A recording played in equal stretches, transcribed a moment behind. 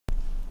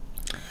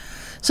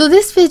So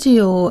this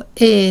video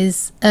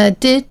is a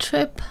day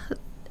trip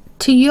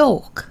to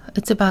York.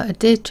 It's about a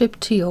day trip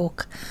to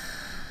York,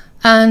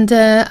 and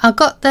I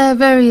got there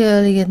very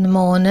early in the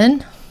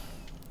morning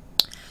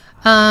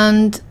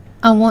and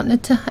I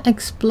wanted to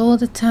explore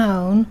the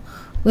town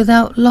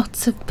without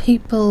lots of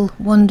people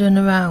wandering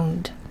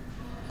around.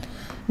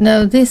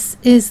 Now this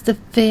is the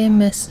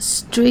famous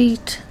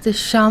street, the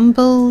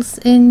Shambles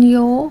in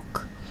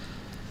York,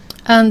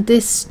 and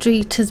this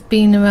street has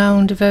been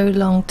around a very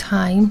long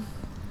time,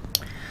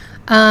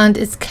 and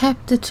it's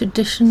kept the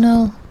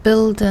traditional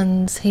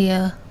buildings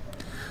here,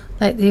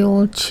 like the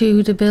old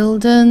Tudor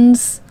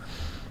buildings,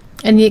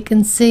 and you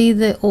can see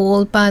they're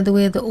all, by the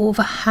way, they're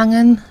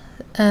overhanging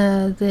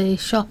the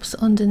shops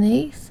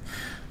underneath,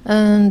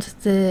 and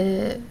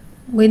the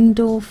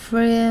window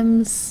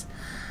frames,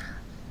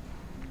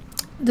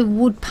 the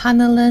wood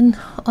panelling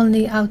on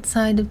the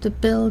outside of the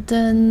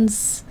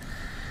buildings.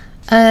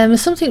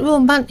 There's something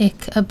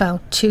romantic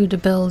about Tudor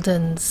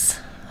buildings,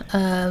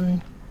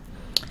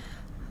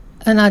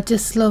 and I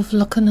just love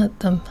looking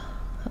at them,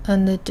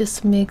 and it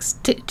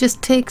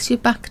just takes you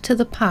back to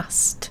the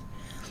past.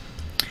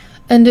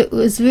 And it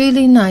was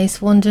really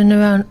nice wandering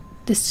around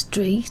the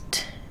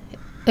street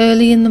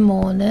early in the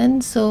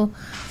morning. So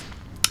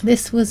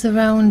this was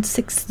around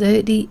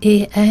 6:30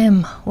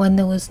 AM when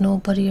there was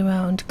nobody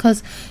around,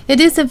 because it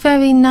is a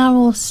very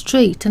narrow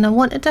street, and I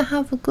wanted to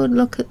have a good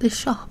look at the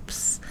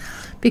shops,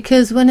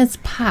 because when it's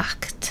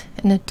packed,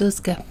 and it does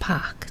get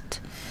packed,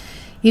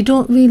 you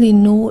don't really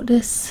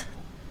notice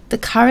the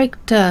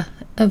character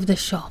of the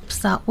shops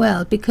that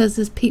well, because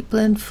there's people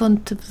in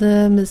front of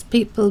them, there's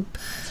people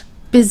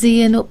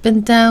busying up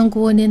and down,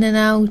 going in and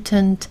out,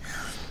 and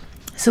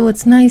so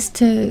it's nice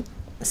to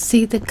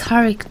see the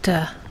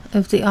character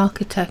of the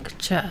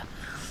architecture,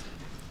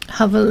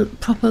 have a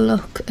proper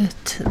look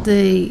at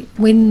the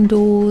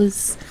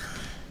windows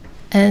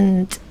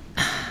and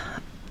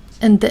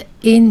the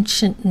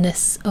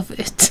ancientness of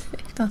it,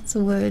 if that's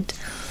a word.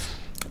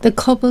 The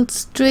cobbled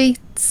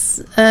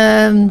streets.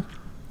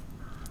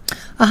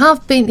 I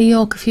have been to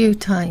York a few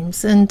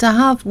times, and I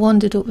have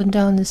wandered up and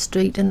down the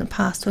street in the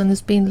past when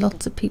there's been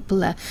lots of people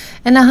there,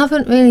 and I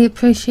haven't really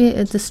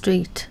appreciated the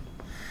street.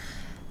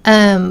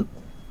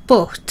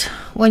 But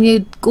when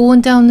you're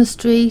going down the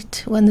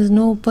street when there's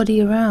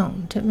nobody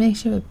around, it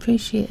makes you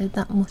appreciate it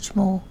that much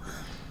more.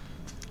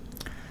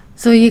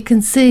 So you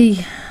can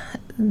see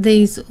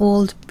these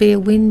old bay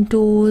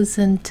windows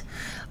and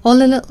all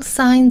the little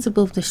signs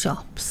above the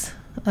shops.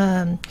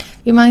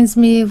 Reminds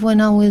me of when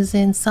I was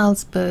in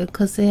Scarborough,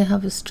 because they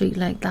have a street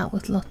like that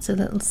with lots of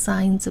little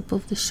signs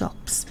above the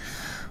shops,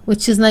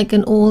 which is like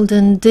an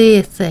olden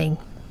day thing.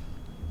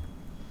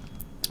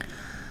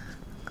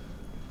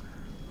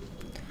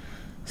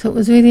 So it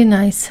was really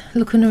nice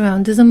looking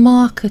around. There's a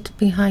market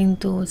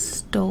behind those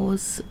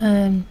stores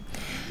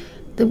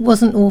that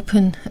wasn't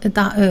open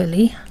that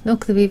early.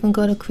 Look, they've even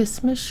got a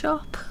Christmas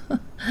shop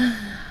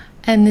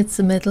and it's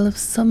the middle of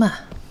summer,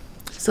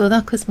 so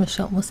that Christmas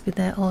shop must be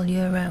there all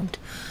year round.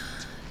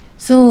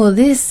 So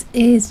this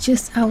is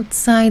just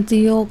outside the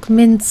York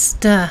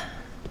Minster,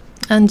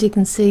 and you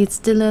can see it's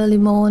still early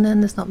morning,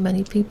 there's not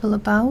many people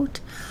about.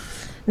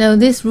 Now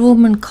this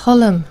Roman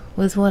column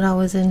was what I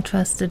was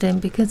interested in,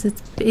 because it's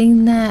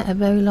been there a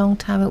very long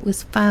time. It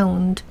was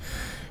found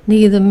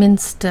near the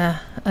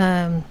Minster,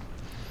 and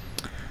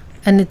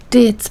it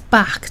dates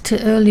back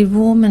to early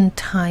Roman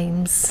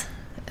times,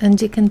 and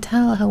you can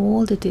tell how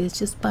old it is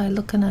just by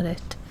looking at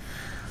it.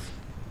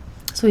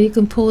 So you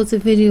can pause the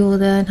video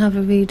there and have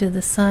a read of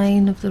the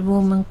sign of the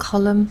Roman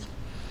column,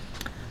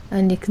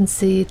 and you can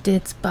see it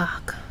dates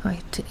back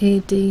right to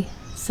AD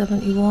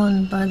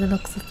 71 by the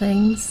looks of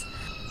things.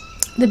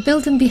 The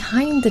building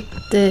behind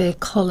the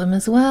column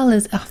as well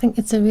is, I think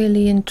it's a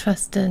really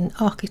interesting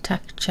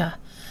architecture.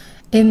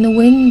 In the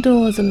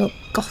windows a look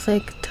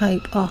Gothic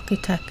type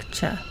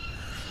architecture,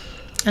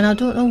 and I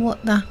don't know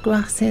what that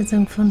grass is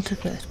in front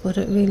of it, but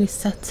it really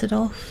sets it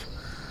off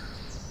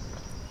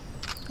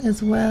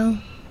as well.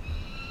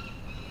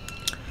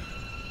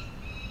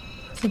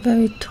 It's a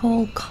very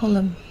tall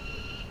column.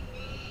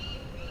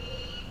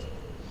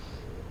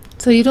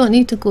 So you don't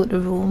need to go to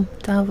Rome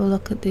to have a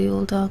look at the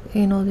old,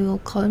 the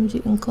old columns. You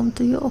can come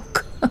to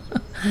York.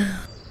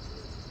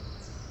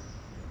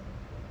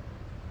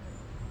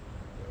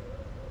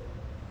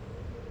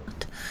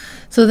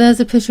 So there's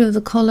a picture of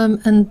the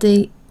column and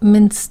the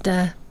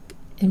Minster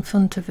in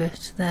front of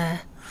it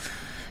there.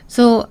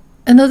 So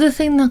another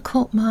thing that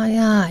caught my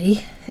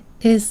eye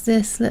is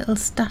this little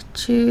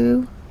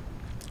statue.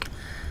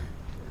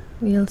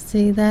 You'll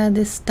see there,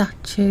 this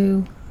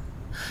statue.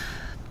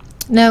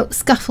 Now,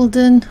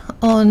 scaffolding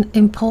on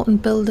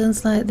important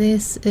buildings like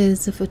this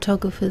is a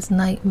photographer's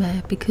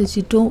nightmare, because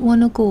you don't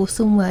want to go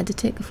somewhere to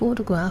take a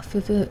photograph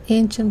of an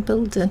ancient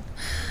building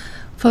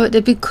for it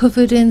to be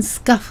covered in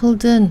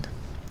scaffolding.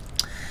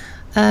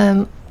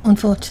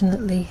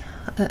 Unfortunately,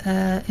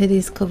 it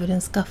is covered in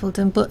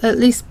scaffolding, but at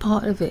least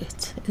part of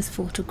it is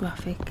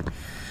photographic.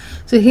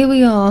 So here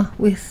we are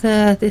with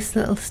this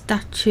little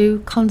statue,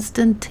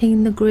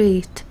 Constantine the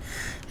Great,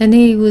 and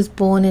he was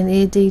born in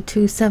AD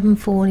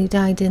 274 and he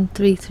died in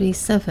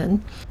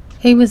 337.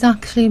 He was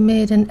actually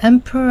made an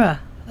emperor,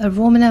 a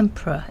Roman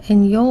emperor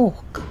in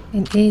York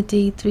in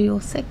AD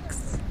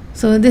 306.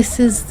 So this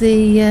is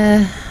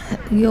the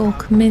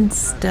York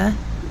Minster.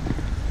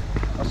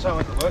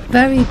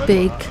 Very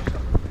big,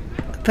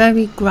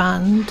 very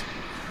grand,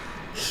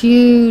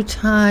 huge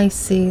high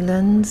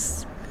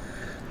ceilings.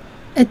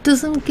 It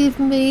doesn't give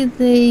me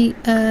the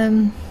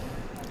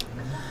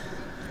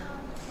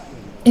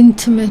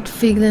intimate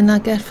feeling I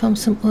get from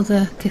some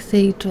other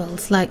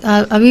cathedrals. Like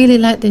I really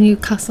like the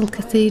Newcastle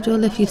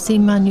Cathedral. If you've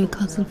seen my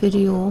Newcastle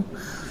video,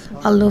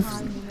 I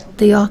love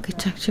the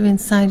architecture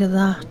inside of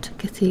that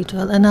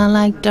cathedral, and I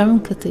like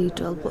Durham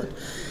Cathedral, but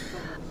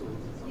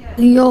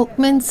the York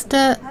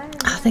Minster,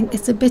 I think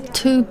it's a bit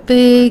too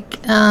big,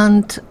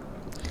 and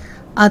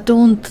I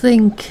don't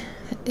think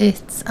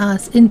it's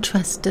as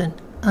interesting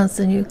as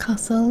the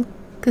Newcastle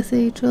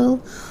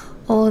Cathedral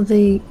or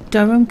the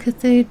Durham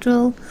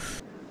Cathedral.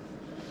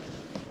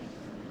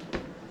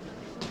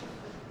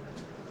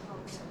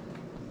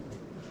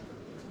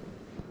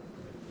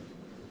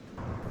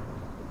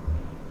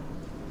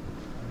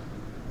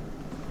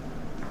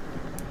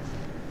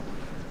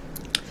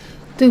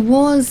 There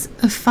was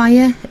a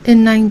fire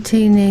in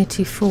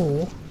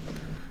 1984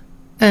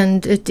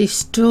 and it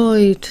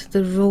destroyed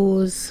the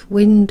rose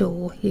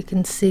window you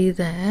can see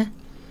there,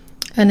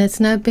 and it's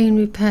now been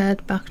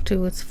repaired back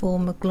to its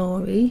former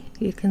glory.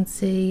 You can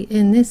see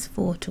in this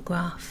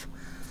photograph.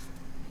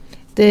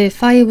 The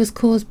fire was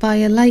caused by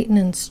a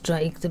lightning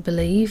strike, they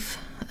believe,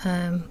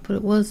 but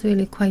it was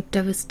really quite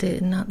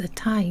devastating at the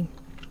time.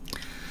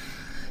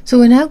 So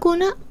we're now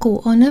going to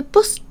go on a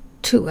bus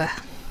tour.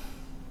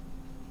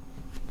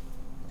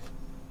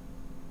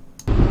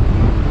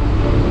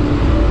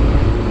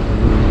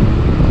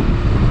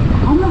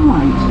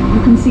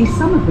 You can see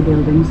some of the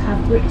buildings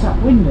have bricked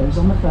up windows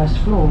on the first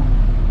floor.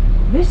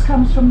 This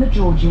comes from the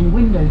Georgian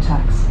window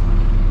tax.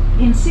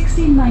 In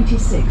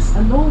 1696,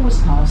 a law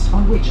was passed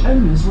on which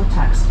owners were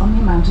taxed on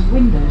the amount of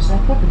windows their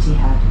property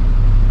had.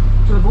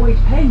 To avoid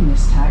paying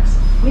this tax,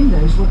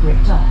 windows were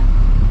bricked up.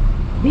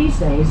 These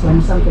days,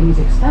 when something is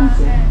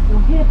expensive, you'll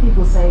hear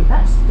people say,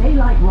 "That's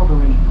daylight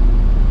robbery."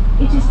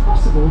 It is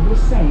possible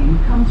this saying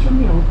comes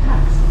from the old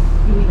tax.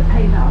 You either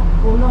paid up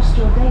or lost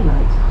your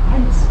daylight,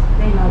 hence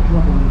daylight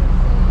robbery.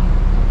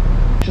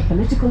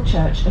 Metropolitical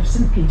Church of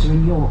St. Peter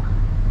in York.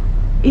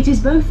 It is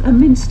both a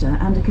minster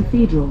and a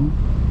cathedral.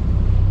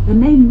 The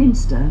name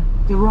Minster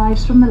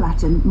derives from the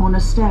Latin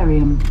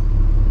monasterium.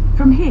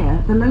 From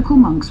here, the local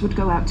monks would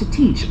go out to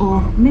teach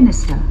or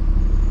minister.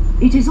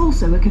 It is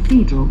also a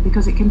cathedral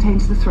because it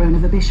contains the throne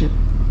of a bishop.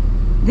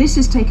 This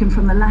is taken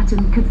from the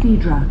Latin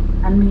cathedra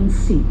and means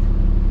seat.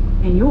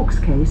 In York's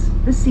case,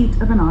 the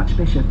seat of an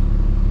archbishop.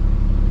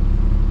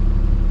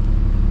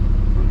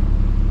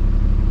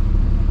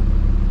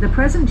 The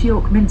present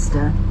York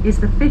Minster is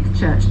the 5th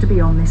church to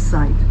be on this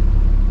site.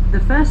 The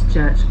first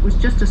church was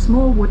just a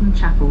small wooden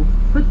chapel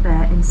put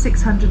there in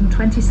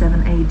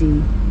 627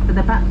 AD for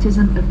the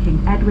baptism of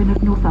King Edwin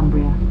of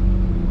Northumbria.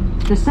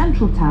 The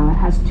central tower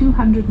has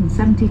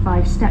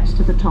 275 steps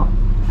to the top,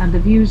 and the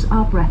views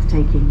are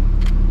breathtaking.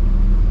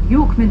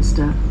 York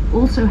Minster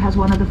also has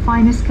one of the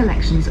finest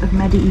collections of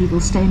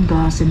medieval stained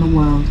glass in the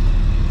world.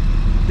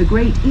 The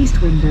Great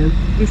East Window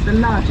is the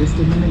largest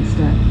in the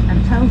Minster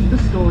and tells the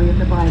story of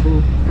the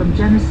Bible from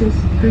Genesis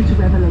through to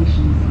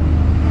Revelation.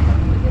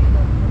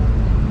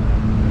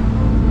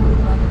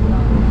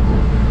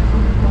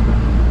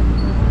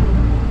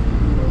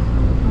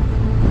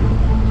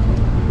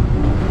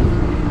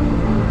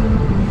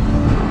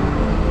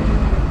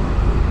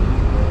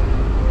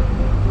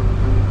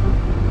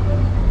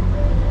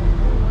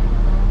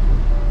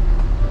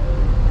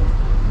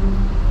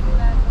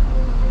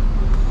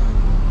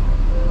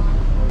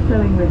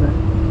 Flowing river.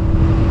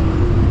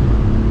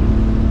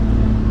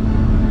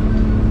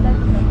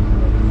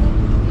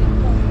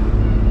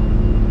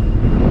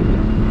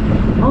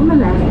 On the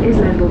left is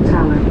Lendal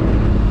Tower.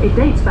 It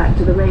dates back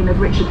to the reign of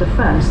Richard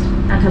I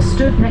and has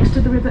stood next to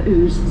the River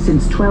Ouse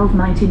since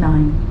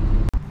 1299.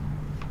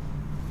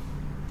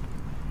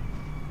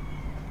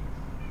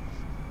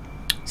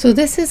 So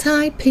this is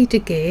High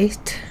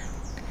Petergate.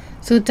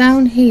 So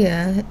down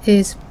here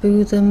is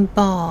Bootham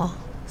Bar.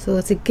 So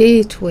it's a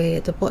gateway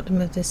at the bottom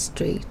of the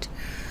street,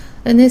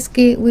 and this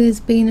gateway has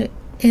been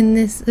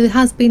there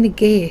has been a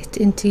gate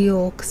into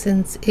York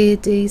since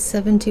AD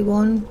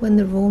 71 when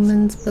the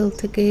Romans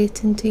built a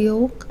gate into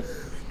York.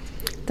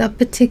 That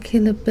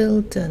particular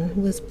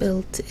building was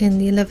built in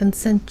the 11th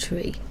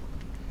century.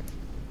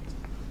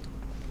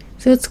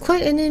 So it's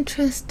quite an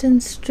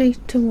interesting street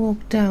to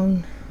walk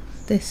down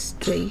this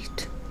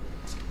street.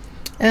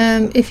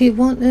 If you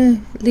want to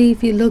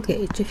leave your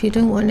luggage, if you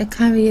don't want to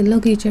carry your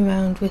luggage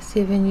around with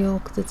you in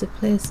York, there's a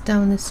place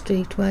down the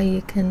street where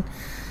you can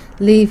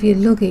leave your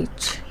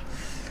luggage.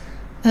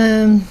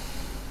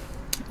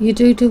 You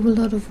do a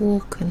lot of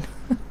walking.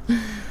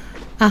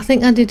 I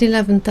think I did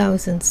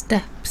 11,000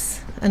 steps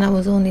and I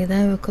was only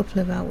there a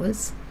couple of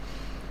hours.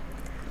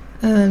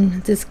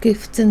 There's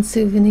gifts and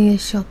souvenir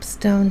shops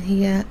down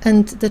here,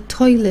 and the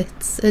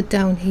toilets are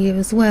down here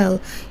as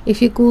well.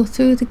 If you go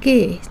through the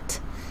gate,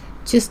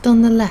 just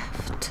on the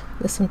left,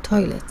 there's some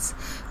toilets.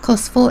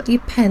 Cost 40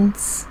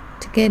 pence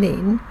to get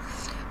in,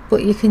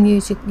 but you can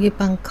use your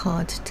bank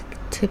card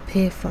to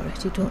pay for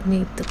it. You don't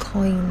need the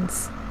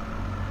coins.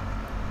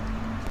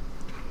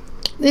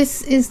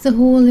 This is the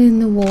hole in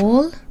the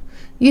wall.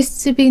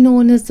 Used to be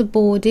known as the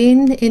Board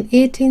Inn. In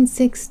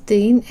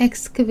 1816,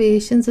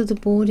 excavations of the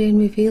Board Inn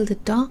revealed a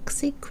dark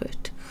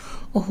secret.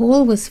 A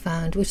hole was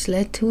found which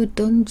led to a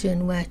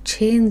dungeon where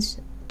chains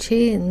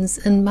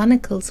and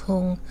manacles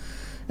hung.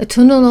 A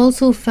tunnel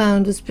also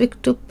found was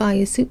bricked up by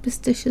a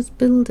superstitious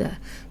builder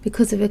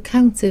because of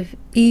accounts of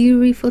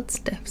eerie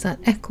footsteps that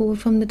echoed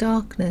from the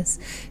darkness.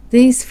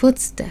 These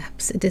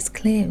footsteps, it is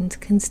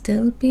claimed, can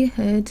still be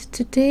heard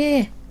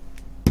today.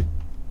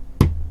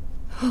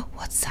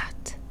 What's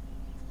that?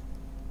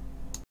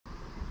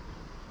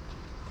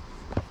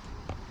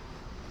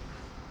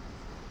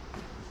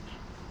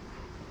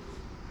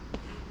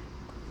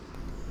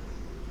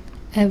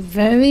 A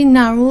very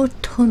narrow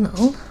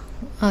tunnel.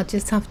 I'll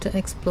just have to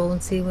explore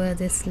and see where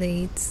this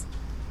leads.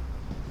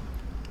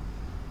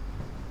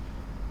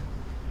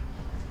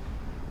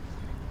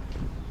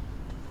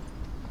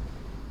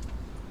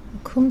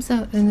 It comes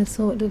out in a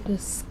sort of a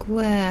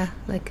square,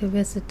 like a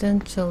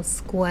residential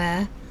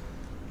square.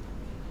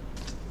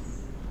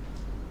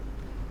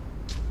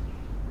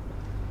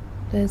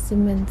 There's the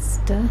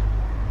Minster.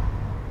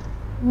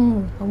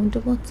 Oh, I wonder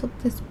what's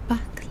up this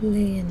back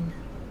lane.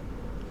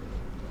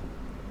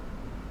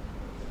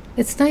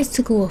 It's nice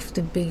to go off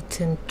the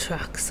beaten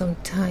track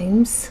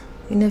sometimes.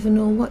 You never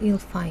know what you'll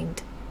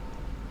find.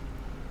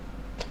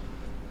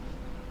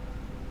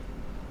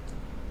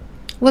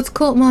 What's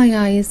caught my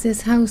eye is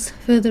this house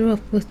further up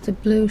with the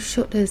blue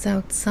shutters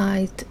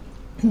outside.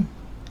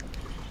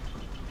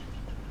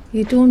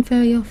 You don't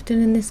very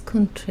often in this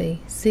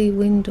country see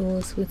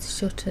windows with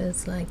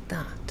shutters like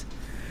that,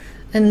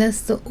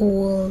 unless the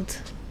old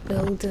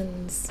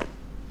buildings.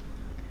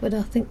 But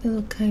I think they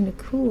look kind of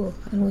cool,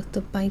 and with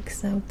the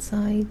bikes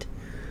outside.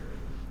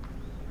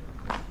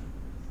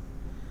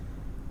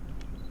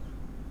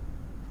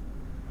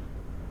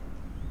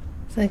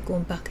 It's like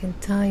going back in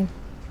time.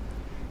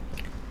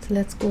 So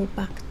let's go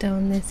back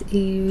down this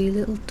eerie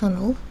little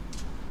tunnel.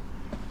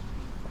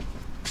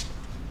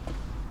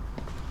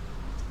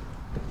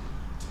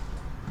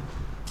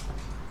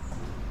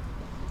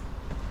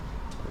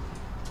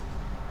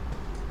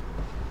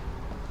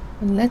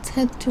 And let's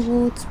head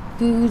towards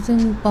Booth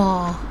and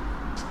Bar.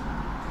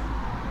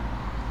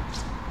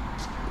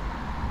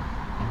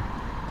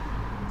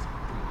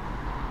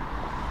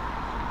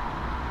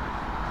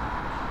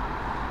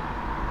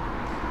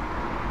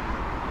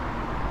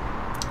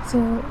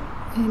 So,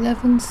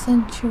 11th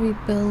century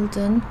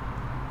building.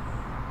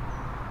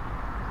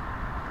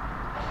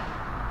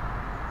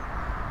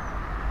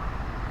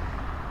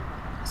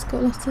 It's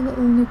got lots of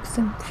little nooks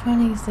and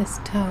crannies, this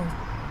town.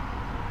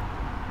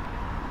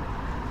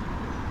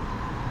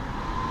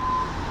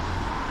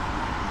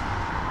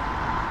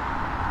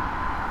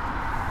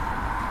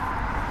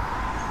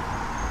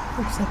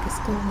 Looks like it's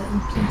got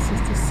little places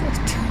to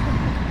sit.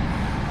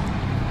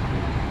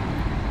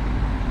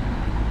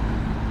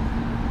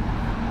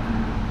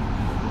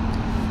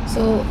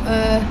 So,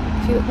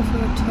 if you're looking for a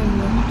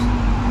toilet,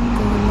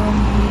 go along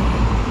here,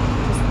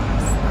 just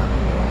past that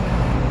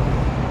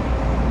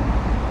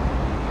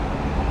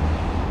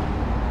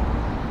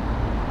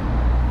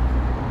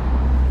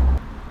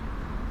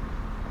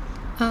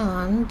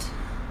wall. And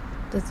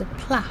there's a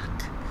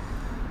plaque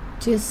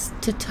just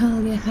to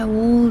tell you how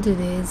old it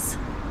is.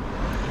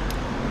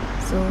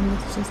 So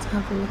let's just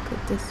have a look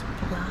at this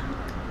plaque.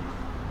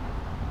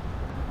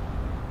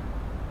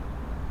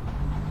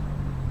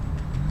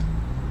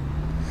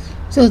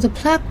 So the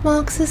plaque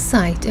marks the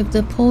site of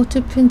the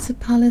Porta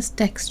Principalis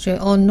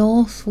Dextra, or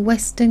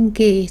northwestern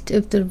gate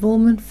of the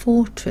Roman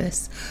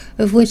fortress,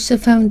 of which the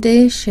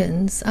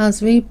foundations,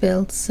 as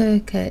rebuilt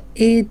circa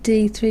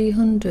AD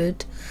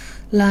 300,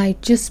 lie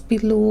just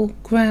below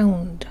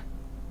ground.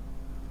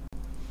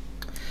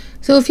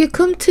 So if you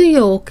come to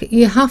York,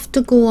 you have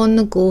to go on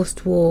the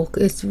Ghost Walk.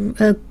 It's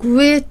a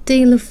great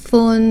deal of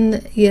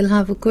fun. You'll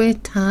have a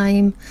great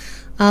time.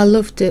 I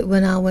loved it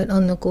when I went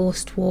on the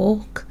Ghost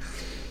Walk.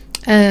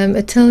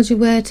 It tells you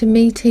where to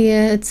meet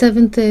here at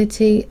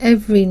 7:30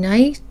 every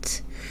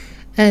night,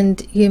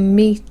 and you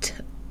meet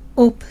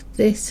up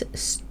this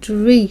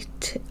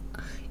street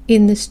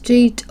in the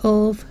street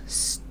of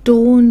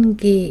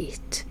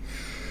Stonegate.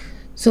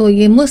 So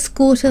you must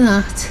go to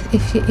that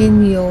if you're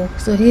in York.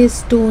 So here's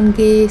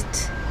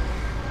Stonegate.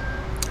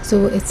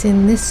 So it's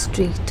in this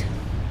street.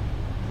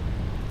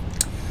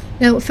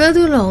 Now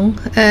further along,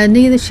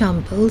 near the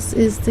Shambles,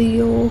 is the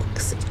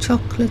York's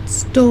Chocolate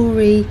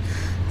Story.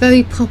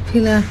 Very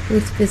popular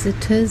with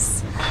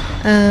visitors.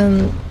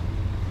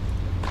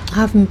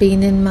 Haven't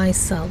been in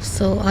myself,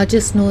 so I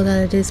just know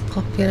that it is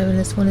popular and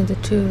it's one of the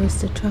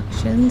tourist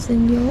attractions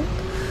in York.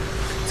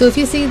 So if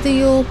you see the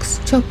York's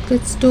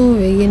Chocolate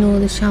Story, you know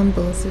the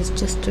Shambles is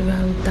just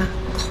around that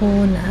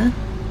corner.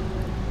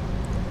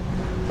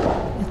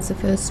 It's the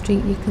first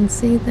street you can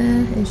see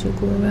there as you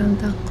go around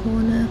that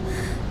corner.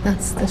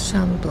 That's the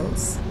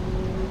Shambles.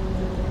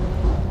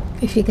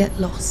 If you get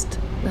lost,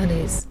 that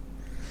is.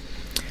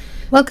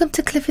 Welcome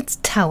to Clifford's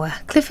Tower.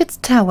 Clifford's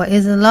Tower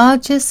is the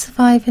largest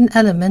surviving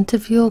element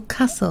of York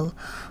Castle,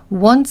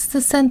 once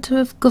the centre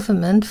of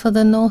government for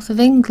the north of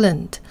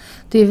England.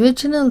 The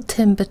original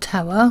timber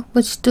tower,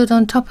 which stood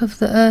on top of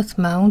the earth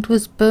mound,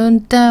 was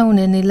burned down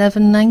in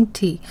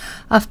 1190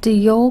 after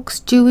York's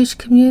Jewish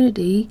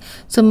community,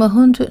 some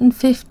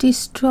 150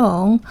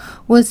 strong,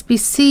 was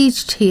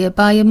besieged here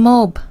by a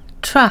mob,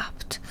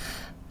 trapped.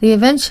 They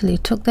eventually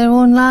took their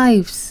own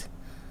lives.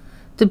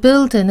 The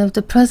building of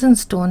the present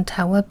stone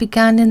tower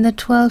began in the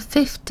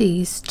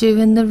 1250s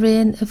during the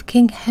reign of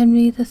King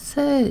Henry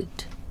III.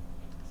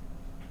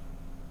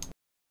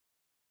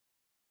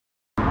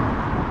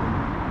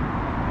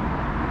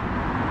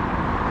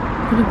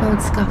 What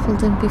about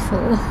scaffolding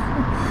before?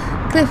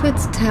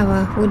 Clifford's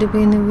Tower would have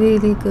been a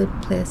really good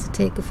place to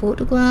take a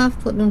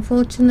photograph, but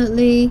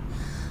unfortunately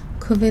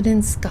covered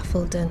in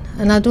scaffolding,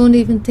 and I don't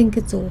even think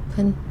it's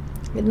open.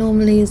 It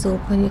normally is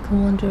open, you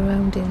can wander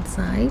around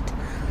inside.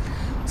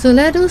 So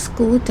let us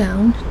go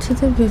down to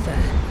the river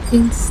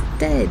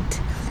instead.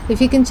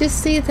 If you can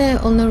just see there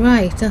on the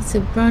right, that's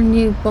a brand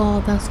new bar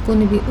that's going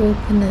to be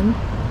opening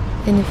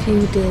in a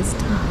few days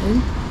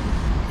time,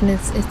 and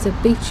it's a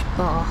beach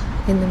bar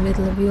in the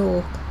middle of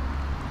York.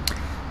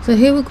 So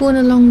here we're going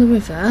along the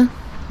river,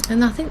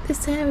 and I think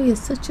this area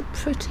is such a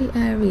pretty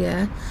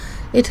area.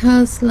 It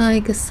has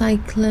like a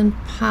cycling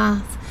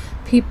path,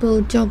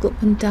 people jog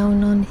up and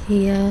down on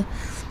here,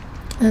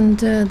 and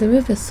the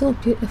river is so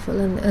beautiful,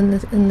 and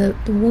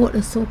the water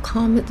is so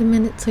calm at the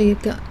minute, so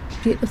you've got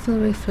beautiful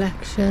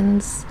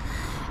reflections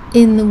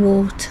in the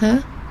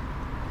water.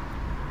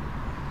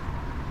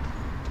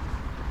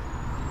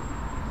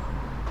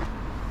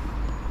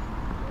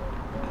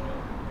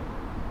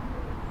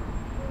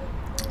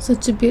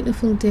 Such a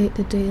beautiful day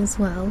today as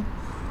well.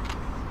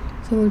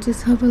 So we'll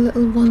just have a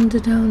little wander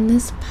down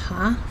this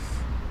path.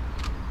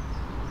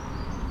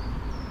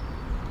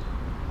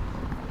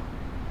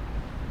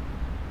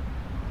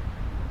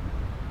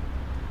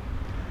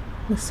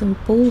 There's some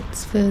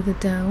boats further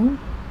down.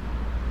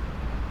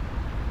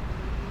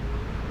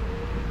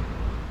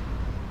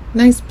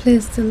 Nice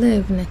place to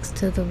live next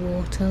to the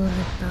water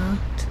like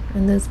that.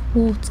 And there's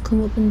boats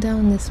come up and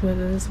down this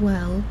river as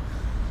well.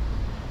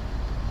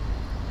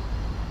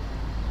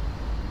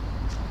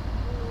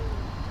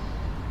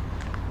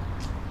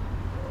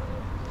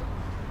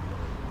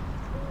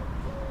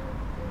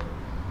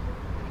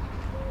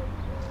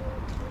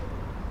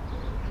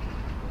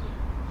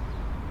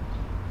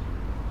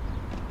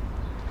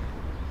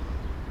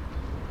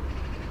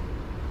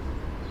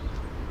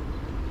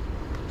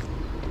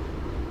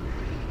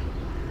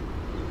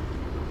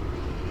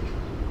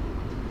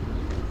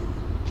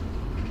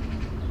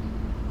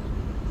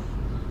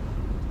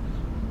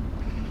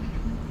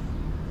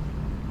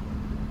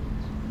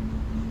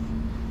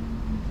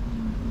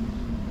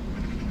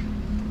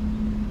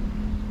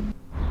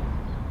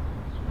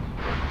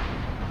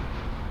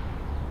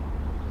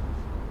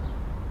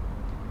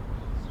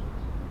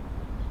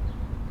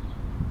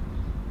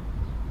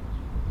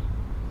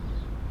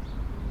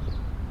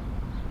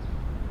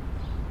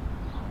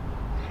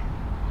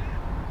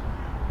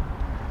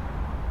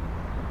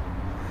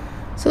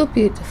 So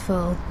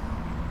beautiful.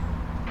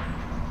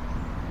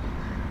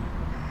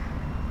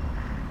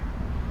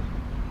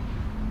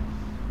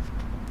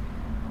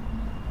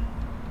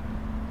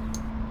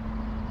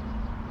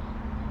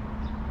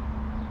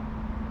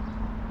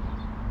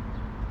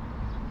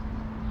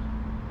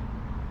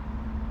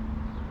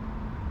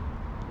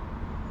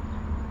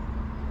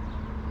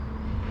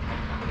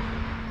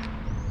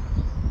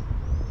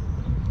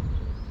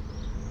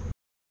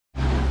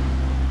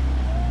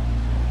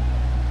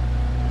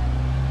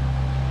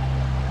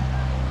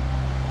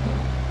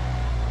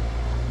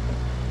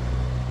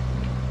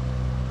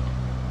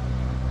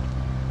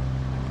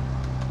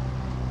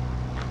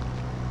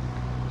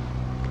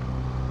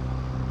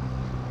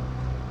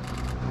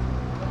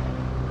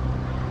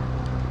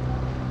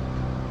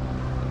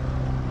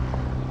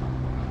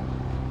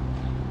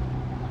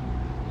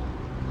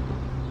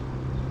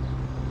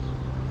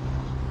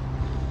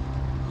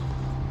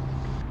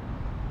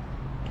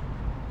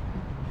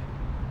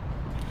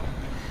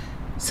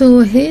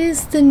 So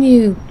here's the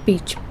new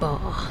beach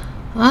bar.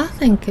 I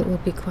think it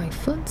would be quite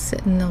fun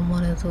sitting on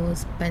one of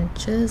those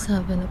benches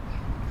having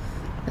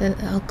an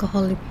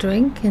alcoholic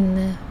drink in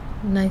the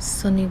nice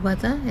sunny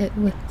weather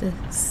with the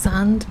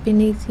sand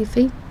beneath your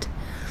feet.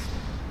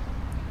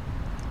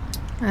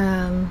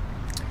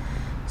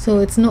 So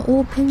it's not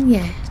open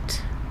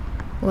yet,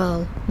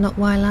 well, not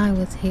while I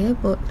was here,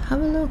 but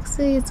have a look,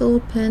 see, it's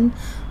open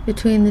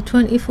between the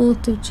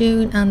 24th of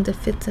June and the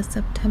 5th of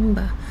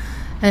September.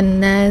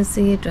 And there's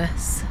the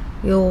address,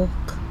 York,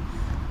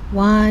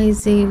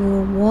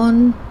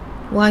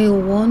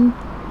 Y01.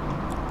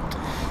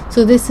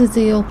 So this is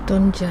the York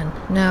Dungeon.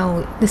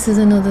 Now this is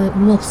another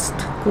must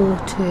go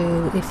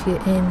to if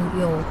you're in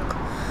York.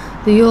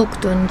 the York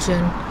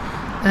Dungeon.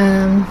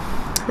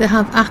 They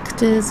have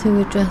actors who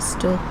are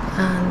dressed up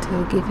and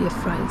who give you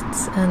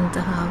frights, and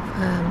they have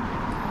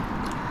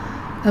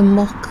a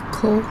mock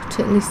court.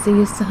 At least they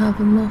used to have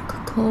a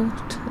mock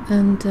court,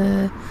 and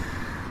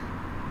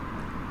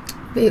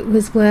it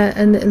was where,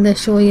 and they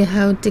show you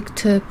how Dick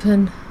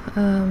Turpin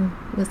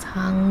was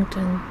hanged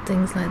and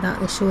things like that.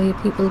 They show you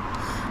people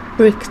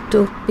bricked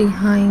up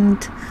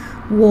behind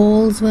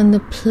walls when the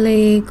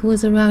plague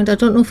was around. I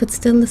don't know if it's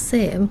still the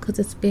same, because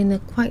it's been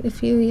quite a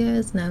few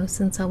years now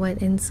since I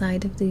went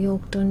inside of the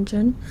York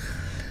Dungeon.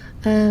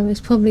 It's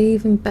probably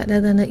even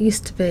better than it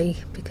used to be,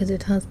 because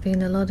it has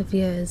been a lot of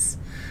years.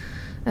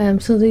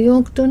 So the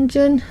York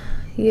Dungeon,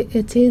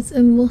 it is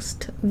a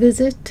must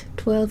visit,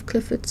 12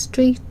 Clifford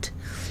Street,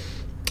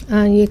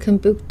 and you can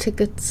book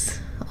tickets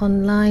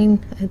online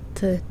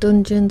at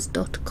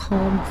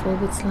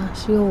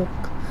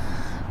dungeons.com/York.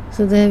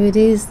 So there it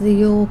is, the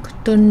York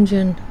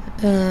Dungeon,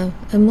 a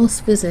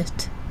must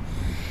visit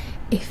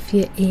if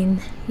you're in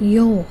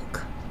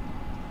York.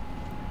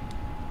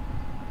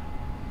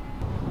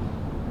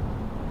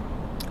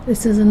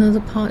 This is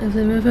another part of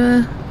the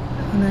river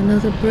and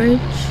another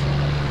bridge.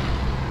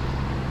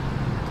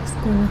 Just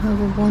going to have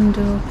a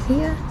wander up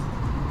here.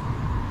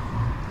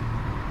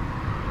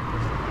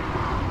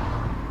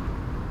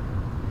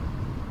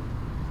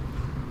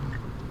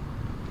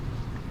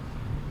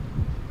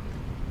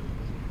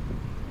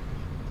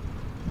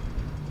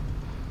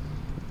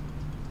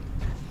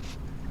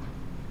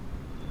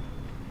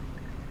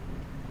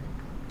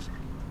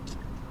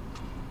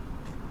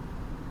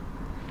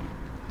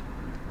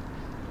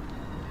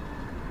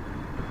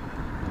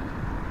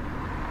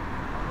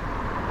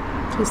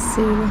 To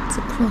see what's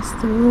across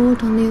the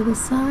road on the other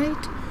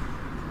side.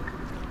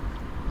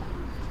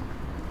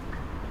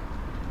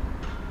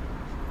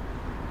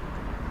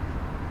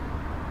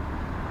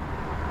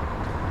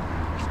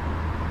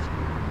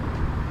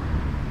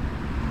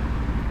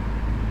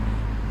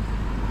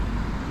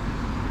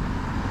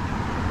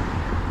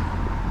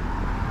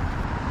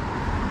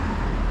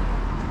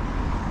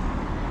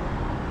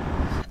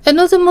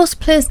 Another must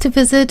place to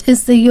visit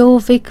is the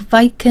York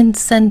Viking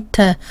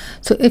Centre.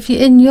 So if you're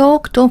in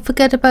York, don't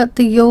forget about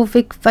the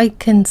York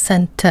Viking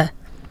Centre.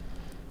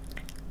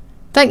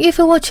 Thank you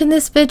for watching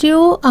this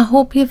video. I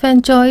hope you've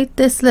enjoyed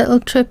this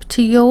little trip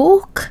to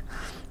York.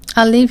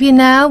 I'll leave you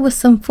now with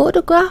some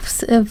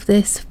photographs of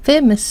this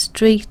famous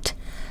street,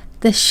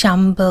 the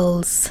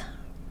Shambles.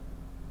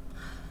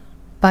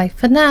 Bye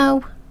for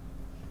now.